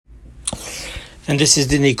And this is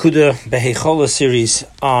the Nikuda Behechola series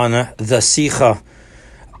on the Sicha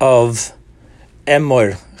of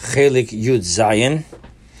Emor, Chelek Yud Zayin,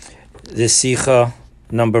 the Sicha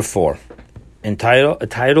number 4,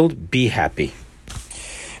 entitled Be Happy.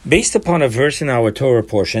 Based upon a verse in our Torah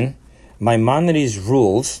portion, Maimonides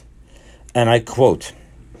rules, and I quote,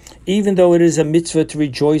 "Even though it is a mitzvah to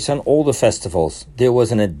rejoice on all the festivals, there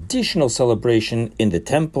was an additional celebration in the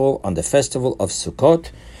temple on the festival of Sukkot,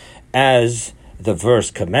 as the verse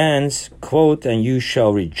commands, quote, and you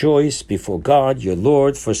shall rejoice before God your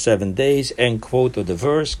Lord for 7 days," end quote of the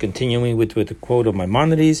verse. Continuing with the quote of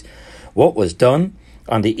Maimonides, what was done?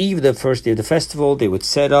 On the eve of the first day of the festival, they would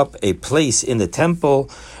set up a place in the temple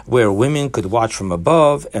where women could watch from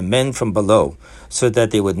above and men from below, so that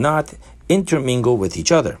they would not intermingle with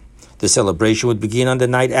each other. The celebration would begin on the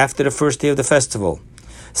night after the first day of the festival.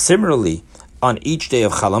 Similarly, on each day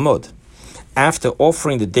of Chalamot, after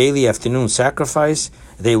offering the daily afternoon sacrifice,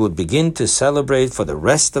 they would begin to celebrate for the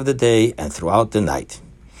rest of the day and throughout the night.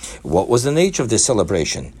 What was the nature of this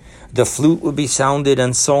celebration? The flute would be sounded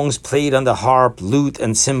and songs played on the harp, lute,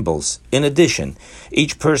 and cymbals. In addition,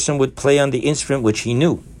 each person would play on the instrument which he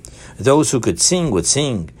knew. Those who could sing would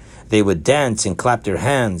sing. They would dance and clap their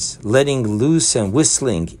hands, letting loose and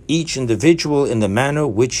whistling, each individual in the manner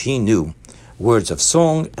which he knew. Words of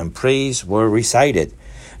song and praise were recited.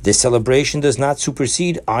 This celebration does not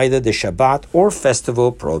supersede either the Shabbat or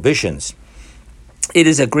festival prohibitions. It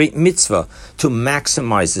is a great mitzvah to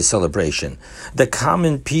maximize the celebration. The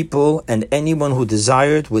common people and anyone who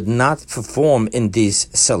desired would not perform in these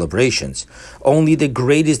celebrations. Only the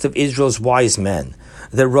greatest of Israel's wise men,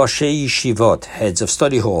 the Roshei Yeshivot, heads of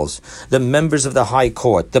study halls, the members of the high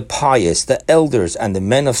court, the pious, the elders, and the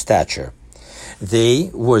men of stature. They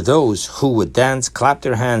were those who would dance, clap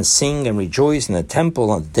their hands, sing, and rejoice in the temple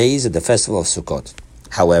on the days of the festival of Sukkot.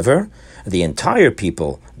 However, the entire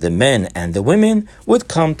people, the men and the women, would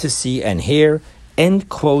come to see and hear, end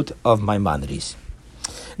quote of Maimonides.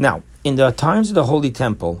 Now, in the times of the Holy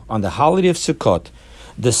Temple, on the holiday of Sukkot,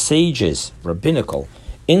 the sages, rabbinical,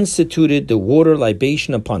 instituted the water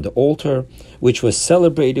libation upon the altar, which was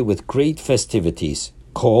celebrated with great festivities,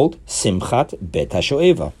 called Simchat Bet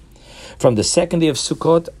HaShoeva, from the second day of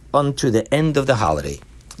Sukkot unto the end of the holiday.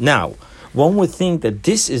 Now, one would think that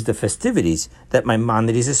this is the festivities that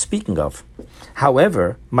Maimonides is speaking of.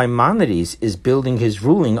 However, Maimonides is building his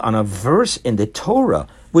ruling on a verse in the Torah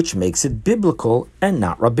which makes it biblical and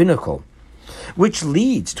not rabbinical, which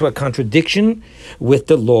leads to a contradiction with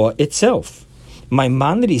the law itself.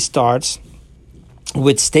 Maimonides starts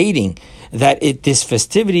with stating that this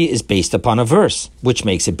festivity is based upon a verse, which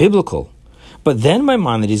makes it biblical. But then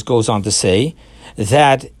Maimonides goes on to say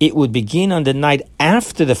that it would begin on the night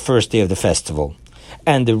after the first day of the festival.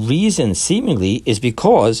 And the reason, seemingly, is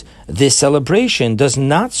because this celebration does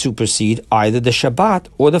not supersede either the Shabbat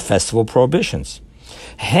or the festival prohibitions.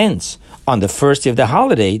 Hence, on the first day of the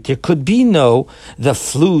holiday, there could be the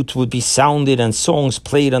flute would be sounded and songs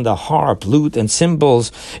played on the harp, lute, and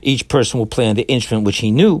cymbals. Each person would play on the instrument which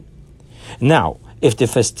he knew. Now, if the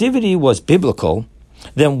festivity was biblical,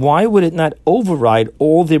 then why would it not override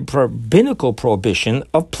all the rabbinical prohibition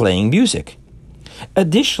of playing music?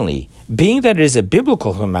 Additionally, being that it is a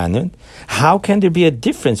biblical commandment, how can there be a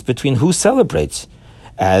difference between who celebrates?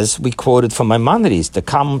 As we quoted from Maimonides, the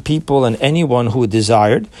common people and anyone who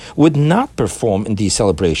desired would not perform in these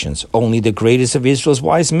celebrations. Only the greatest of Israel's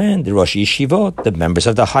wise men, the Rosh Yeshivot, the members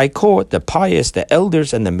of the high court, the pious, the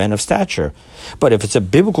elders, and the men of stature. But if it's a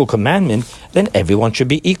biblical commandment, then everyone should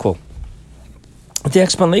be equal. The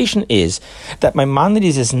explanation is that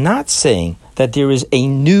Maimonides is not saying that there is a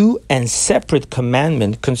new and separate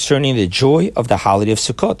commandment concerning the joy of the holiday of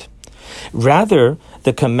Sukkot. Rather,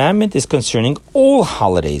 the commandment is concerning all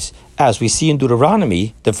holidays. As we see in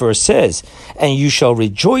Deuteronomy, the verse says, "And you shall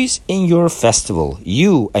rejoice in your festival,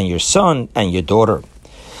 you and your son and your daughter."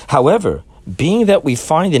 However, being that we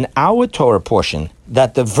find in our Torah portion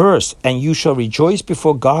that the verse, "and you shall rejoice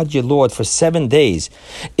before God your Lord for 7 days,"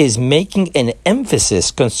 is making an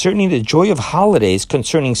emphasis concerning the joy of holidays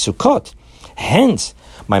concerning Sukkot. Hence,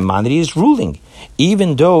 Maimonides is ruling,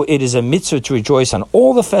 even though it is a mitzvah to rejoice on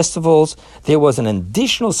all the festivals, there was an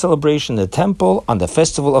additional celebration in the temple on the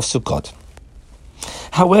festival of Sukkot.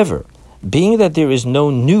 However, being that there is no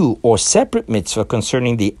new or separate mitzvah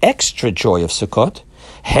concerning the extra joy of Sukkot,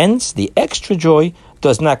 hence the extra joy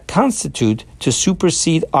does not constitute to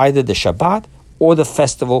supersede either the Shabbat or the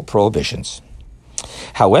festival prohibitions.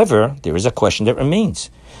 However, there is a question that remains.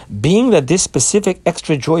 Being that this specific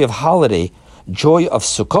extra joy of holiday, joy of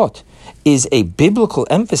Sukkot, is a biblical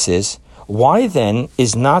emphasis, why then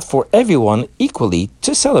is not for everyone equally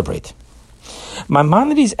to celebrate?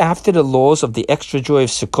 Maimonides, after the laws of the extra joy of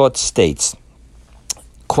Sukkot, states,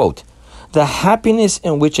 quote, "The happiness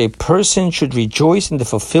in which a person should rejoice in the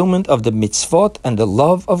fulfillment of the mitzvot and the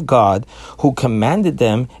love of God who commanded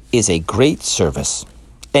them is a great service."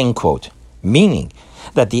 End quote. Meaning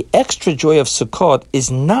that the extra joy of Sukkot is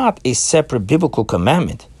not a separate biblical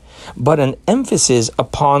commandment, but an emphasis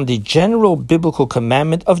upon the general biblical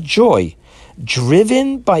commandment of joy,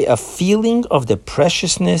 driven by a feeling of the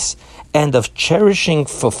preciousness and of cherishing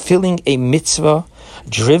fulfilling a mitzvah,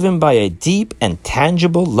 driven by a deep and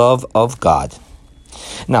tangible love of God.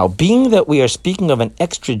 Now, being that we are speaking of an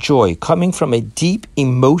extra joy coming from a deep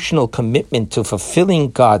emotional commitment to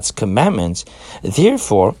fulfilling God's commandments,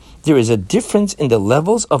 therefore, there is a difference in the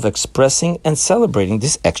levels of expressing and celebrating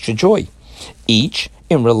this extra joy, each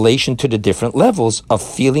in relation to the different levels of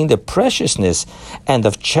feeling the preciousness and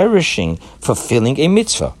of cherishing fulfilling a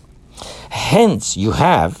mitzvah. Hence, you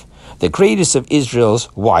have the greatest of Israel's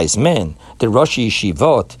wise men, the Rosh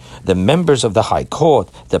Yeshivot, the members of the high court,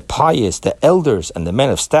 the pious, the elders, and the men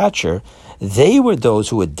of stature. They were those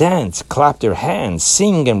who would dance, clap their hands,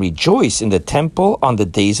 sing, and rejoice in the temple on the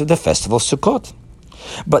days of the festival of Sukkot.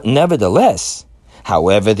 But nevertheless,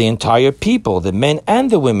 however, the entire people, the men and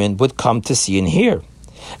the women, would come to see and hear,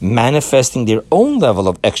 manifesting their own level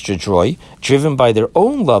of extra joy, driven by their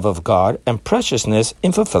own love of God and preciousness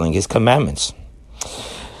in fulfilling His commandments.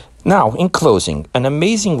 Now, in closing, an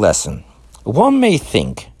amazing lesson. One may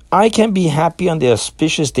think, I can be happy on the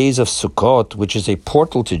auspicious days of Sukkot, which is a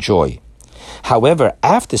portal to joy. However,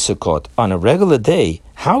 after Sukkot, on a regular day,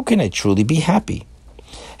 how can I truly be happy?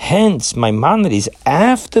 Hence, Maimonides,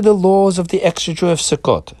 after the laws of the extra joy of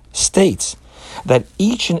Sukkot, states that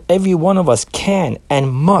each and every one of us can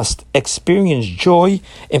and must experience joy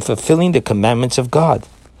in fulfilling the commandments of God.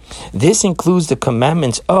 This includes the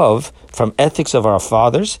commandments of, from Ethics of Our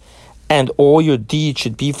Fathers, and all your deeds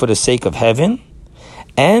should be for the sake of heaven,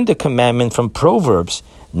 and the commandment from Proverbs,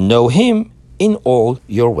 know Him in all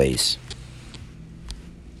your ways.